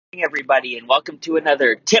Everybody, and welcome to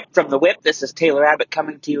another Tip from the Whip. This is Taylor Abbott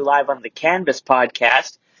coming to you live on the Canvas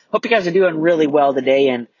podcast. Hope you guys are doing really well today,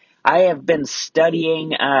 and I have been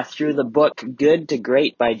studying through the book Good to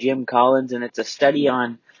Great by Jim Collins, and it's a study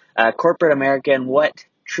on corporate America and what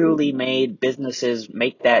truly made businesses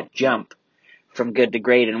make that jump from good to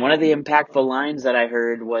great. And one of the impactful lines that I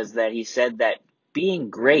heard was that he said that being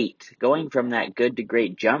great, going from that good to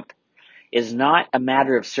great jump, is not a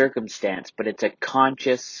matter of circumstance, but it's a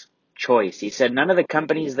conscious choice. He said none of the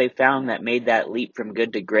companies they found that made that leap from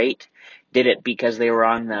good to great did it because they were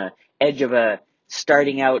on the edge of a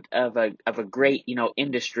starting out of a great,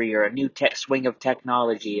 industry or a new swing of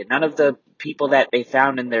technology. And none of the people that they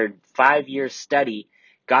found in their 5-year study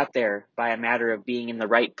got there by a matter of being in the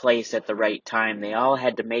right place at the right time. They all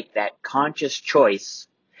had to make that conscious choice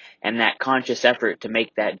and that conscious effort to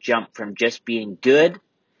make that jump from just being good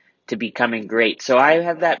to becoming great. So I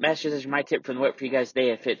have that message as my tip from the whip for you guys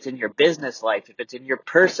today. If it's in your business life, if it's in your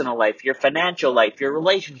personal life, your financial life, your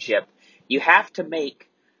relationship, you have to make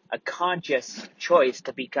a conscious choice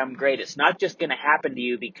to become great. It's not just going to happen to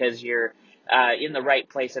you because you're in the right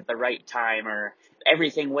place at the right time, or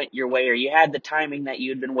everything went your way, or you had the timing that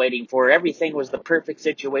you'd been waiting for. Everything was the perfect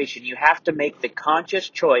situation. You have to make the conscious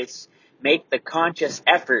choice, make the conscious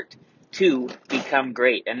effort to become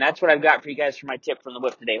great. And that's what I've got for you guys for my tip from the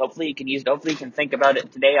whip today. Hopefully you can use it. Hopefully you can think about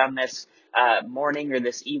it today on this morning or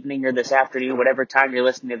this evening or this afternoon, whatever time you're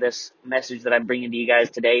listening to this message that I'm bringing to you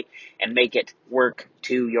guys today, and make it work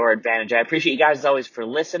to your advantage. I appreciate you guys as always for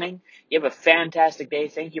listening. You have a fantastic day.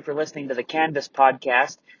 Thank you for listening to the Canvas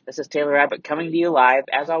podcast. This is Taylor Abbott coming to you live.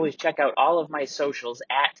 As always, check out all of my socials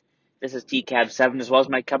at this is TCAB7, as well as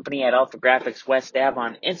my company at Alpha Graphics West Ave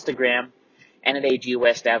on Instagram, and at AG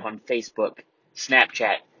West Ave on Facebook,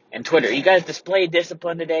 Snapchat, and Twitter. You guys display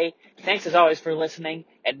discipline today. Thanks as always for listening,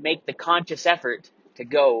 and make the conscious effort to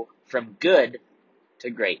go from good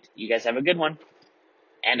to great. You guys have a good one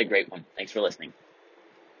and a great one. Thanks for listening.